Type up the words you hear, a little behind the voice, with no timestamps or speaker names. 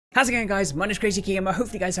How's it going, guys? My name is CrazyUKGamer.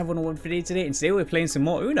 Hopefully you guys have one for day today, and today we're playing some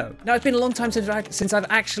more Uno. Now, it's been a long time since I've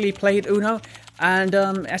actually played Uno, and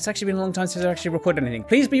it's actually been a long time since I've actually recorded anything.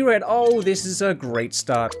 Please be read. Oh, this is a great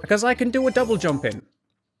start, because I can do a double jump in.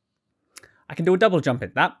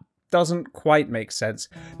 That doesn't quite make sense.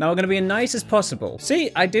 Now, we're going to be as nice as possible.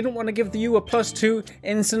 See, I didn't want to give you a +2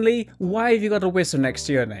 instantly. Why have you got a whistle next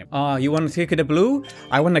to your name? You want to click it a blue?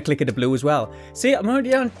 I want to click it a blue as well. See, I'm already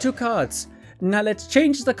down 2 cards. Now let's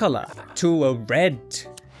change the color to a red.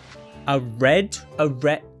 A red.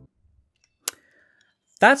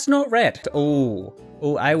 That's not red. Oh,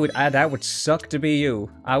 that would suck to be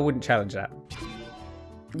you. I wouldn't challenge that.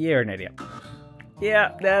 You're an idiot.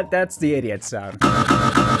 Yeah, that's the idiot sound.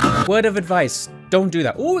 Word of advice: don't do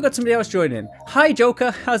that. Oh, we got somebody else joining. Hi,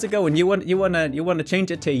 Joker. How's it going? You wanna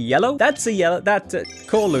change it to yellow? That's a yellow. That's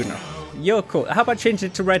cool, Luna. You're cool. How about change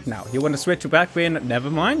it to red now? You want to switch back being?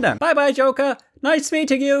 Never mind then. Bye bye, Joker. Nice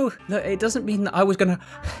meeting you. No, it doesn't mean that I was gonna.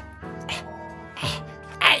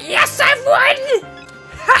 Yes, I've won!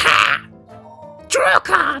 Haha! Draw a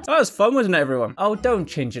card. That was fun, wasn't it, everyone? Oh, don't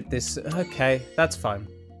change it this. Okay, that's fine.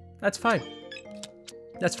 That's fine.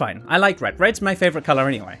 That's fine. I like red. Red's my favorite color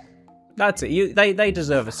anyway. That's it. They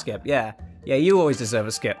deserve a skip. Yeah, you always deserve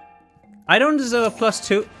a skip. I don't deserve a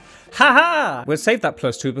 +2. Haha! We'll save that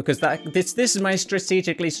 +2 because this is my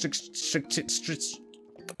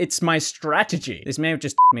it's my strategy. This may have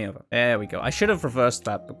just me over. There we go. I should have reversed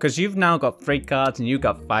that because you've now got 3 cards and you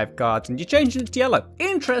got 5 cards and you changed it to yellow.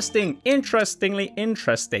 Interestingly,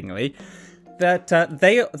 that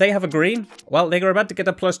they have a green. Well, they're about to get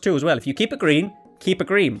a +2 as well. If you keep it green, keep it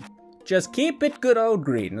green. Just keep it good old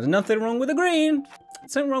green. There's nothing wrong with the green.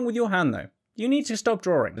 There's something wrong with your hand though. You need to stop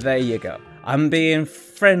drawing. There you go. I'm being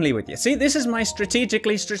friendly with you. See, this is my strategic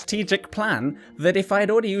plan that if I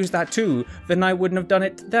had already used that too, then I wouldn't have done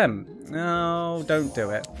it to them. No, don't do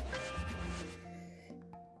it.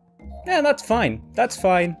 Yeah, that's fine. That's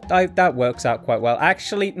fine. That works out quite well.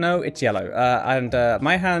 Actually, no, it's yellow. And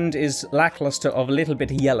my hand is lackluster of a little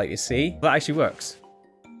bit of yellow, you see? That actually works.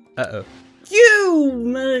 Uh-oh. You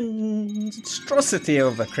monstrosity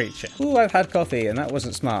of a creature. Ooh, I've had coffee and that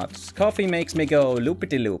wasn't smart. Coffee makes me go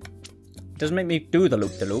loopity-loop. Doesn't make me do the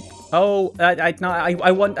loop-de-loop. Oh,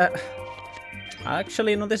 I want...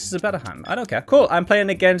 Actually, no, this is a better hand. I don't care. Cool, I'm playing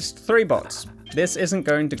against 3 bots. This isn't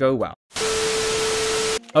going to go well.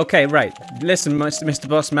 Okay, right. Listen, Mr.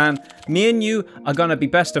 Boss Man. Me and you are gonna be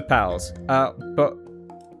best of pals. But...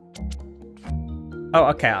 Oh,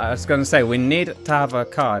 okay, I was gonna say, we need to have a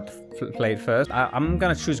card played first. I'm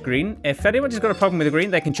gonna choose green. If anybody's got a problem with the green,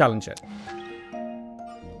 they can challenge it.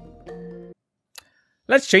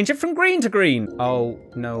 Let's change it from green to green. Oh,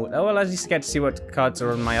 no. Oh, well, I just get to see what cards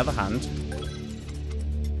are on my other hand.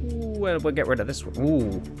 Ooh, we'll get rid of this one.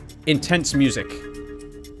 Ooh, intense music.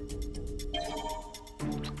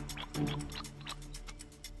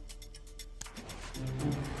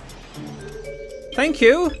 Thank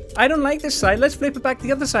you. I don't like this side. Let's flip it back to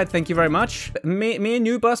the other side. Thank you very much. Me and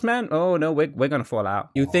you, boss man. Oh no, we're gonna fall out.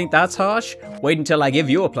 You think that's harsh? Wait until I give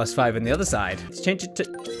you a +5 on the other side. Let's change it to...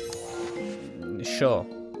 Sure.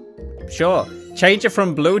 Change it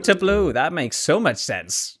from blue to blue. That makes so much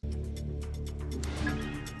sense.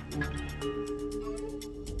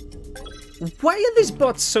 Why are these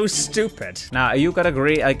bots so stupid? Now, you got a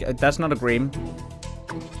green. That's not a green.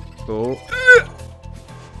 Oh.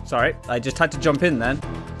 Sorry, I just had to jump in then.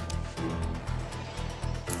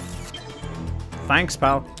 Thanks,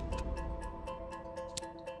 pal.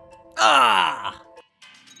 Ah!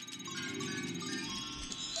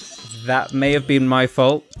 That may have been my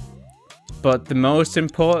fault, but the most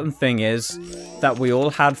important thing is that we all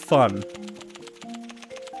had fun.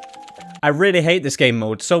 I really hate this game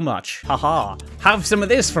mode so much. Haha. Have some of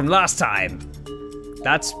this from last time.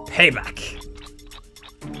 That's payback.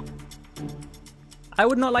 I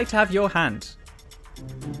would not like to have your hand.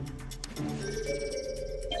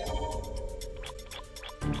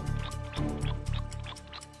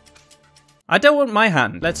 I don't want my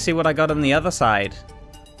hand. Let's see what I got on the other side.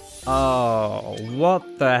 Oh,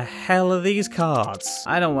 what the hell are these cards?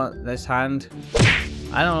 I don't want this hand.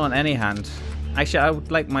 I don't want any hand. Actually, I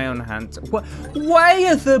would like my own hand. Why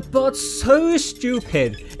are the bots so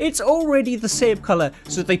stupid? It's already the same color,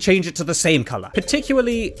 so they change it to the same color.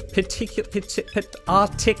 Particular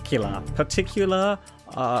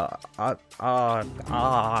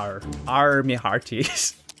army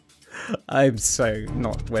hearties. I'm so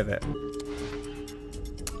not with it.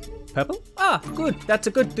 Purple? Ah, good. That's a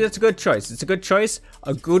good choice. It's a good choice.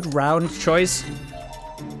 A good round choice.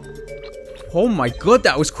 Oh my god,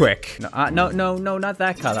 that was quick. No, no, not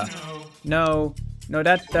that color. No, No,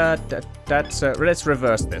 that's, let's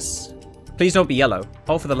reverse this. Please don't be yellow.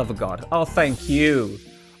 Oh, for the love of God. Oh, thank you.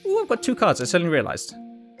 Ooh, I've got 2 cards, I suddenly realized.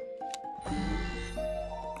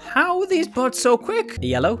 How are these bots so quick?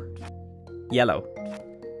 Yellow. Yellow.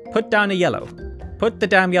 Put down a yellow. Put the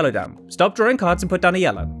damn yellow down. Stop drawing cards and put down a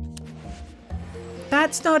yellow.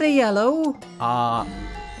 That's not a yellow.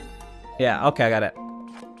 Yeah, okay, I got it.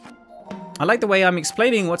 I like the way I'm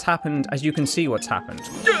explaining what's happened as you can see what's happened.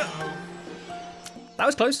 That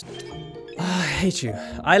was close. Oh, I hate you.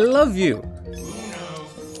 I love you.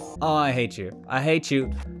 Oh, I hate you. I hate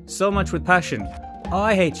you so much with passion. Oh,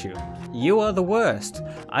 I hate you. You are the worst.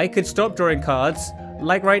 I could stop drawing cards,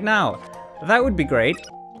 like right now. That would be great.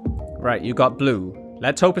 Right, you got blue.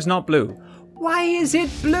 Let's hope it's not blue. Why is it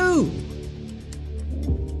blue?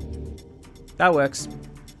 That works.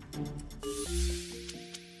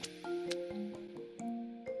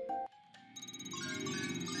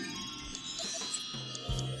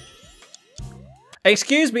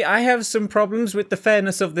 Excuse me, I have some problems with the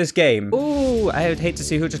fairness of this game. Ooh, I would hate to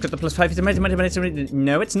see who just got the +5.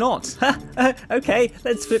 No, it's not. Okay,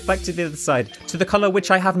 let's flip back to the other side. To the color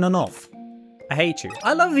which I have none of. I hate you.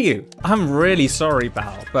 I love you. I'm really sorry,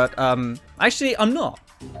 pal. But, actually, I'm not.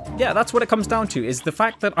 Yeah, that's what it comes down to, is the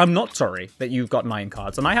fact that I'm not sorry that you've got 9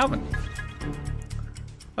 cards and I haven't.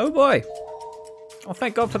 Oh boy. Oh,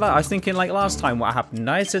 thank God for that. I was thinking like last time what happened.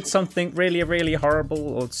 I said something really, really horrible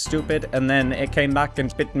or stupid and then it came back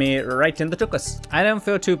and bit me right in the tuchus. I don't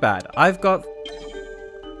feel too bad. I've got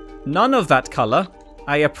none of that color.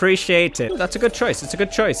 I appreciate it. Ooh, that's a good choice. It's a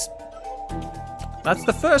good choice. That's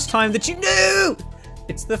the first time that you knew!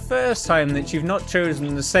 It's the first time that you've not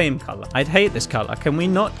chosen the same color. I'd hate this color. Can we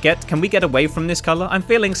get away from this color? I'm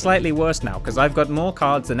feeling slightly worse now because I've got more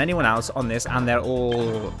cards than anyone else on this and they're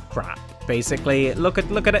all crap. Basically, look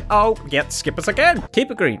at it. Oh, yeah, skip us again.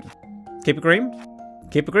 Keep it green. Keep it green.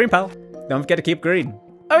 Keep it green, pal. Don't forget to keep green.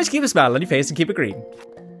 Always keep a smile on your face and keep it green.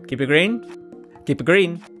 Keep it green. Keep it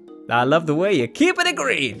green. I love the way you keep it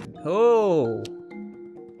green. Oh,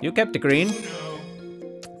 you kept it green.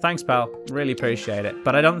 Thanks, pal. Really appreciate it.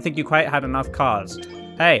 But I don't think you quite had enough cards.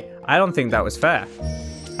 Hey, I don't think that was fair.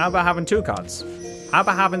 How about having 2 cards? How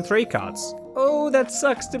about having 3 cards? Oh, that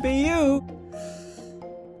sucks to be you.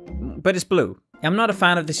 But it's blue. I'm not a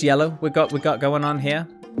fan of this yellow we got going on here.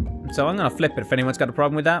 So I'm gonna flip it if anyone's got a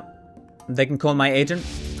problem with that. They can call my agent.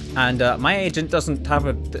 And my agent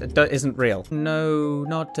isn't real. No,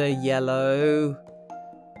 not a yellow.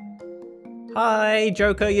 Hi,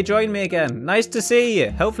 Joker, you joined me again. Nice to see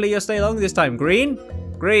you. Hopefully you'll stay long this time. Green?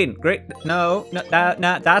 Green. No,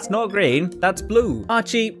 that's not green. That's blue.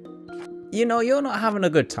 Archie, you know, you're not having a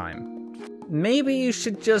good time. Maybe you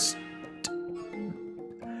should just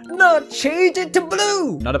not change it to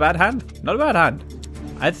blue. Not a bad hand. Not a bad hand.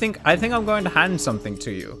 I think I'm going to hand something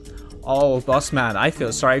to you. Oh, boss man, I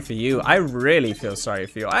feel sorry for you. I really feel sorry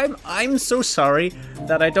for you. I'm so sorry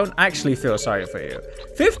that I don't actually feel sorry for you.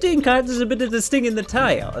 15 cards is a bit of the sting in the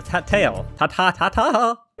tail.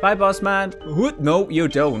 Ta-ta-ta-ta. Bye, boss man. No, you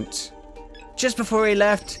don't. Just before he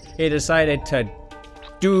left, he decided to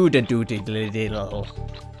do the doody-diddle.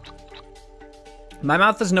 My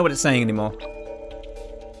mouth doesn't know what it's saying anymore.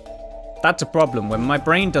 That's a problem. When my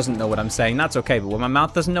brain doesn't know what I'm saying, that's okay. But when my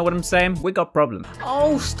mouth doesn't know what I'm saying, we got problem.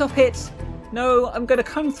 Oh, stop it. No, I'm going to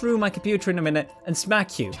come through my computer in a minute and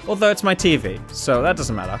smack you. Although it's my TV, so that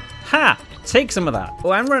doesn't matter. Ha! Take some of that.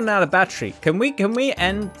 Oh, I'm running out of battery. Can we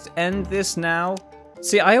end this now?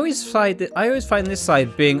 See, I always find this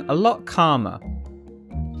side being a lot calmer.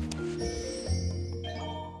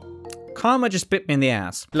 Karma just bit me in the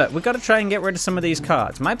ass. Look, we gotta try and get rid of some of these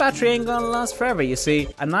cards. My battery ain't gonna last forever, you see,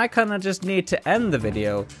 and I kinda just need to end the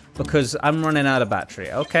video because I'm running out of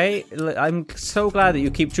battery, okay? I'm so glad that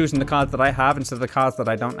you keep choosing the cards that I have instead of the cards that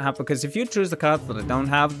I don't have, because if you choose the cards that I don't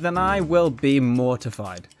have, then I will be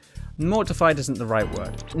mortified. Mortified isn't the right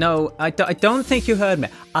word. No, I don't think you heard me.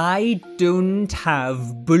 I don't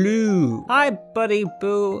have blue. Hi, buddy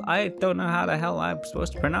boo. I don't know how the hell I'm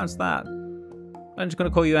supposed to pronounce that. I'm just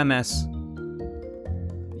gonna call you MS.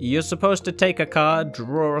 You're supposed to take a card,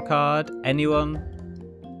 draw a card. Anyone?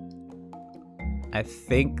 I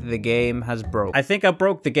think the game has broke. I think I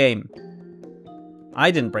broke the game.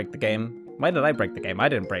 I didn't break the game. Why did I break the game? I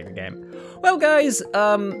didn't break the game. Well, guys,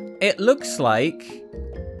 it looks like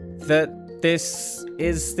that this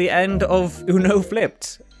is the end of Uno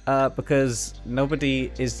Flipped. Because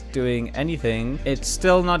nobody is doing anything. It's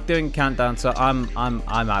still not doing countdown, so I'm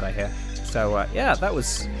out of here. So yeah, that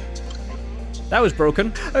was That was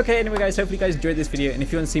broken. Okay, anyway, guys, hopefully you guys enjoyed this video. And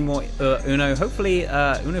if you want to see more Uno, hopefully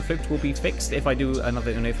Uno flipped will be fixed if I do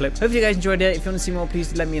another Uno flip. Hopefully you guys enjoyed it. If you want to see more,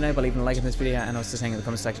 please let me know by leaving a like on this video and also saying in the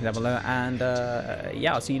comment section down below. And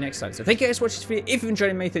yeah, I'll see you next time. So thank you guys for watching this video. If you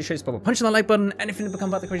enjoyed it, make sure to punch on the like button. And if you want to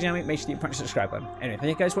become part of the CrazyArmy, make sure you punch the subscribe button. Anyway,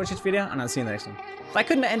 thank you guys for watching this video, and I'll see you in the next one. I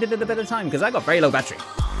couldn't have ended at a better time because I got very low battery.